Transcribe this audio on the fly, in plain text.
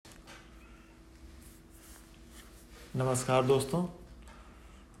नमस्कार दोस्तों।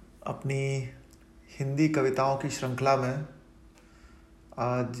 अपनी हिंदी कविताओं की श्रृंखला में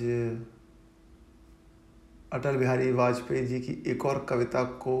आज अटल बिहारी वाजपेयी जी की एक और कविता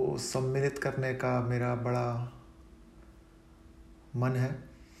को सम्मिलित करने का मेरा बड़ा मन है।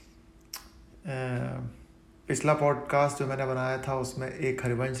 पिछला पॉडकास्ट जो मैंने बनाया था उसमें एक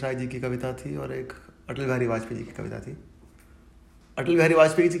हरिवंश राय जी की कविता थी और एक अटल बिहारी वाजपेयी जी की कविता थी। अटल बिहारी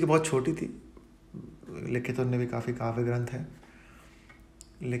वाजपेयी जी की बहुत छोटी थी, लिखित उनने भी काफ़ी काव्य ग्रंथ हैं,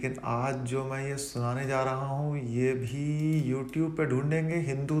 लेकिन आज जो मैं ये सुनाने जा रहा हूँ ये भी YouTube पे ढूंढेंगे,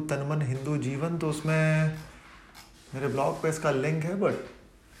 हिंदू तन मन हिंदू जीवन, तो उसमें मेरे ब्लॉग पे इसका लिंक है।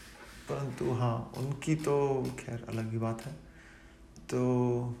 परंतु हाँ, उनकी तो खैर अलग ही बात है।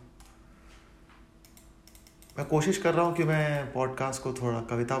 तो मैं कोशिश कर रहा हूँ कि मैं पॉडकास्ट को थोड़ा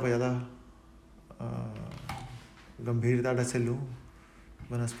कविता पर ज़्यादा गंभीरता से लूँ,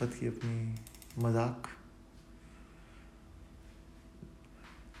 बनस्पत की अपनी मजाक।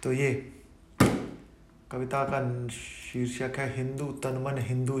 तो ये कविता का शीर्षक है हिंदू तन मन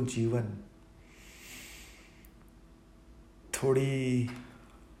हिंदू जीवन। थोड़ी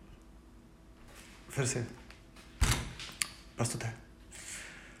फिर से प्रस्तुत है।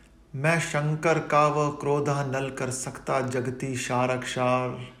 मैं शंकर का वह क्रोधा नल कर सकता जगती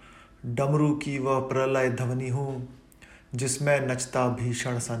शारक्षार, डमरू की वह प्रलय ध्वनि हूँ जिसमें नचता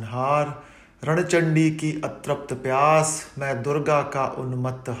भीषण संहार। रणचंडी की अतृप्त प्यास, मैं दुर्गा का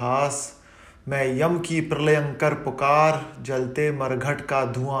उन्मत्त हास, मैं यम की प्रलयंकर पुकार, जलते मरघट का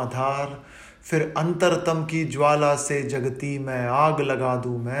धुआंधार। फिर अंतरतम की ज्वाला से जगती मैं आग लगा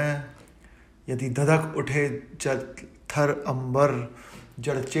दूं मैं। यदि धधक उठे थर अंबर,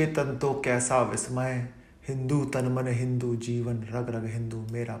 जड़ चेतन तो कैसा विस्मय। हिंदू तन मन हिंदू जीवन, रग रग हिंदू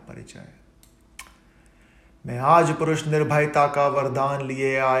मेरा परिचय। मैं आज पुरुष निर्भयता का वरदान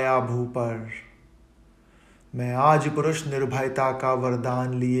लिए आया भू पर। मैं आज पुरुष निर्भयता का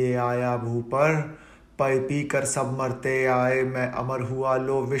वरदान लिए आया भू पर। पै पी कर सब मरते आए, मैं अमर हुआ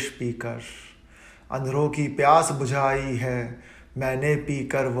लो विष पीकर। अंधरों की प्यास बुझाई है मैंने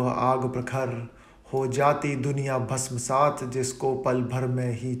पीकर वह आग प्रखर। हो जाती दुनिया भस्मसात जिसको पल भर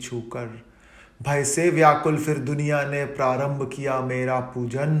में ही छूकर। भय से व्याकुल फिर दुनिया ने प्रारंभ किया मेरा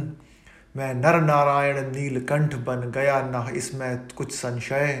पूजन। मैं नर नारायण नीलकंठ बन गया, न इसमें कुछ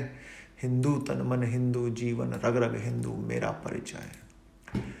संशय। हिंदू तन मन हिंदू जीवन, रग रग हिंदू मेरा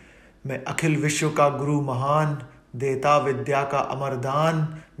परिचय। मैं अखिल विश्व का गुरु महान, देता विद्या का अमर दान।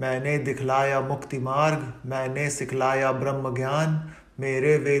 मैंने दिखलाया मुक्ति मार्ग, मैंने सिखलाया ब्रह्म ज्ञान।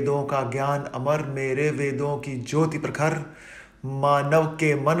 मेरे वेदों का ज्ञान अमर, मेरे वेदों की ज्योति प्रखर। मानव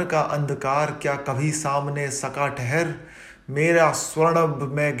के मन का अंधकार क्या कभी सामने सका ठहर। मेरा स्वर्णभ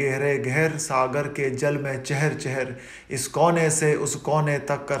में गहरे गहर, सागर के जल में चहर चहर। इस कोने से उस कोने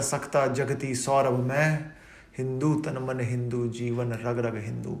तक कर सकता जगती सौरभ में। हिंदू तन मन हिंदू जीवन, रग रग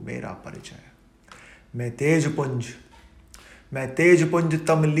हिंदू मेरा परिचय। मैं तेज पुंज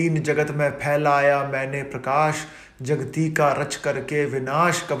तमलीन जगत में फैलाया मैंने प्रकाश। जगती का रच करके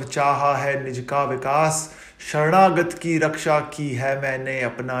विनाश, कब चाहा है निज का विकास। शरणागत की रक्षा की है मैंने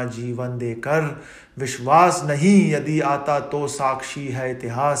अपना जीवन देकर। विश्वास नहीं यदि आता तो साक्षी है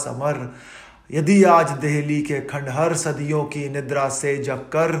इतिहास अमर। यदि आज दिल्ली के खंडहर सदियों की निद्रा से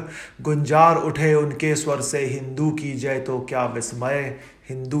जगकर गुंजार उठे उनके स्वर से हिंदू की जय, तो क्या विस्मय।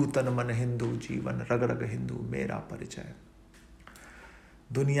 हिंदू तन मन हिंदू जीवन, रग रग हिंदू मेरा परिचय।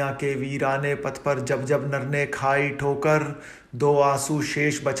 दुनिया के वीराने पथ पर जब जब नर ने खाई ठोकर, दो आंसू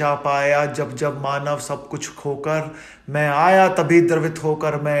शेष बचा पाया जब जब मानव सब कुछ खोकर। मैं आया तभी द्रवित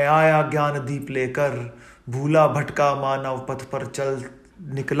होकर, मैं आया ज्ञान दीप लेकर। भूला भटका मानव पथ पर चल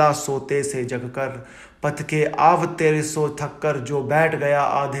निकला सोते से जगकर। पथ के आव तेरे सो थक कर जो बैठ गया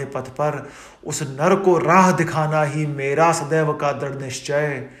आधे पथ पर। उस नर को राह दिखाना ही मेरा सदैव का दृढ़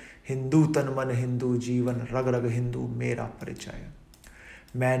निश्चय। हिंदू तन मन हिंदू जीवन, रग रग हिंदू मेरा परिचय।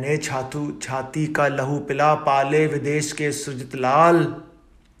 मैंने छाती का लहू पिला पाले विदेश के सृजित लाल।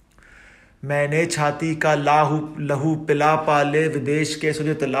 मैंने छाती का लहू पिला पाले विदेश के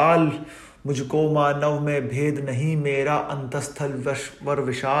सृजित लाल। मुझको मानव में भेद नहीं, मेरा अंतस्थल वर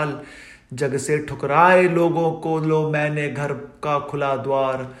विशाल। जग से ठुकराए लोगों को लो मैंने घर का खुला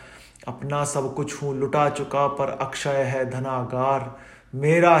द्वार। अपना सब कुछ हूँ लुटा चुका पर अक्षय है धनागार।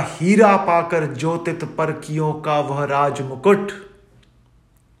 मेरा हीरा पाकर ज्योतित परकियों का वह राज मुकुट।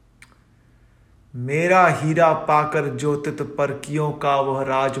 मेरा हीरा पाकर ज्योतित परकियों का वह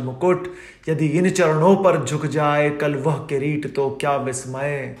राज मुकुट। यदि इन चरणों पर झुक जाए कल वह किरीट, तो क्या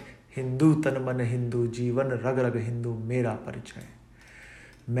विस्मय। हिंदू तन मन हिंदू जीवन, रग रग हिंदू मेरा परिचय।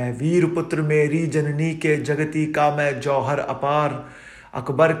 मैं वीर पुत्र मेरी जननी के जगती का मैं जौहर अपार।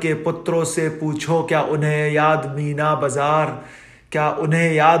 अकबर के पुत्रों से पूछो क्या उन्हें याद मीना बाजार, क्या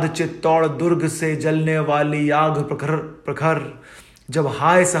उन्हें याद चित्तौड़ दुर्ग से जलने वाली आग प्रखर प्रखर। जब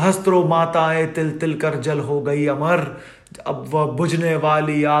हाय सहस्त्रों माताएं तिल तिल कर जल हो गई अमर, अब वह बुझने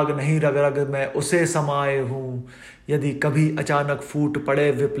वाली आग नहीं रग रग मैं उसे समाये हूँ। यदि कभी अचानक फूट पड़े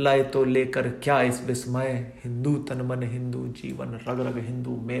विप्लय तो लेकर क्या इस विस्मय। हिंदू तन मन हिंदू जीवन रग रग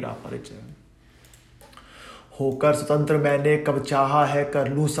हिंदू मेरा परिचय। होकर स्वतंत्र मैंने कब चाहा है कर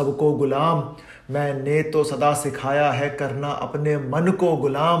लूं सबको गुलाम, मैंने तो सदा सिखाया है करना अपने मन को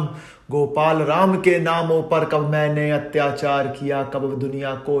गुलाम। गोपाल राम के नामों पर कब मैंने अत्याचार किया, कब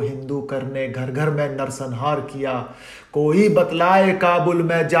दुनिया को हिंदू करने घर घर में नरसंहार किया। कोई बतलाए काबुल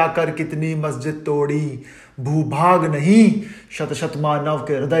में जाकर कितनी मस्जिद तोड़ी, भूभाग नहीं शत शत मानव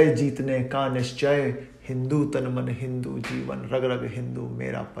के हृदय जीतने का निश्चय। हिंदू तन मन हिंदू जीवन रग रग हिंदू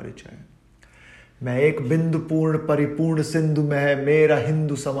मेरा परिचय। मैं एक बिंदु पूर्ण परिपूर्ण सिंधु में है मेरा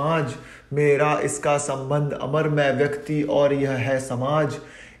हिंदू समाज, मेरा इसका संबंध अमर में व्यक्ति और यह है समाज।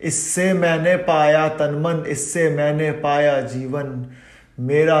 इससे मैंने पाया तन मन, इससे मैंने पाया जीवन।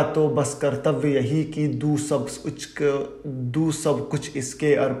 मेरा तो बस कर्तव्य यही कि दूं सब कुछ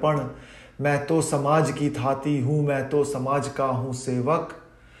इसके अर्पण। मैं तो समाज की थाती हूँ, मैं तो समाज का हूँ सेवक।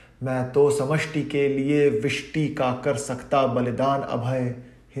 मैं तो समष्टि के लिए विष्टि का कर सकता बलिदान अभय।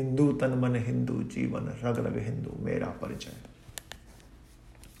 हिंदू तन मन हिंदू जीवन रग रग हिंदू मेरा परिचय।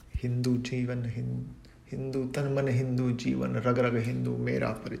 हिंदू जीवन हिंदू तन मन हिंदू जीवन रग रग हिंदू मेरा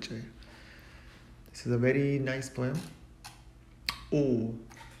परिचय। This is a very nice poem. ओ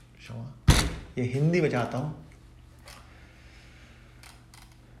क्षमा, ये हिंदी में चाहता हूं।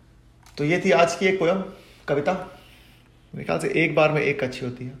 तो ये थी आज की एक पोएम, कविता। मेरे ख्याल से एक बार में एक अच्छी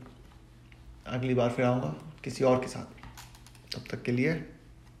होती है। अगली बार फिर आऊंगा किसी और के साथ। तब तक के लिए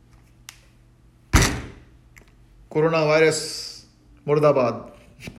कोरोना वायरस मुर्दाबाद।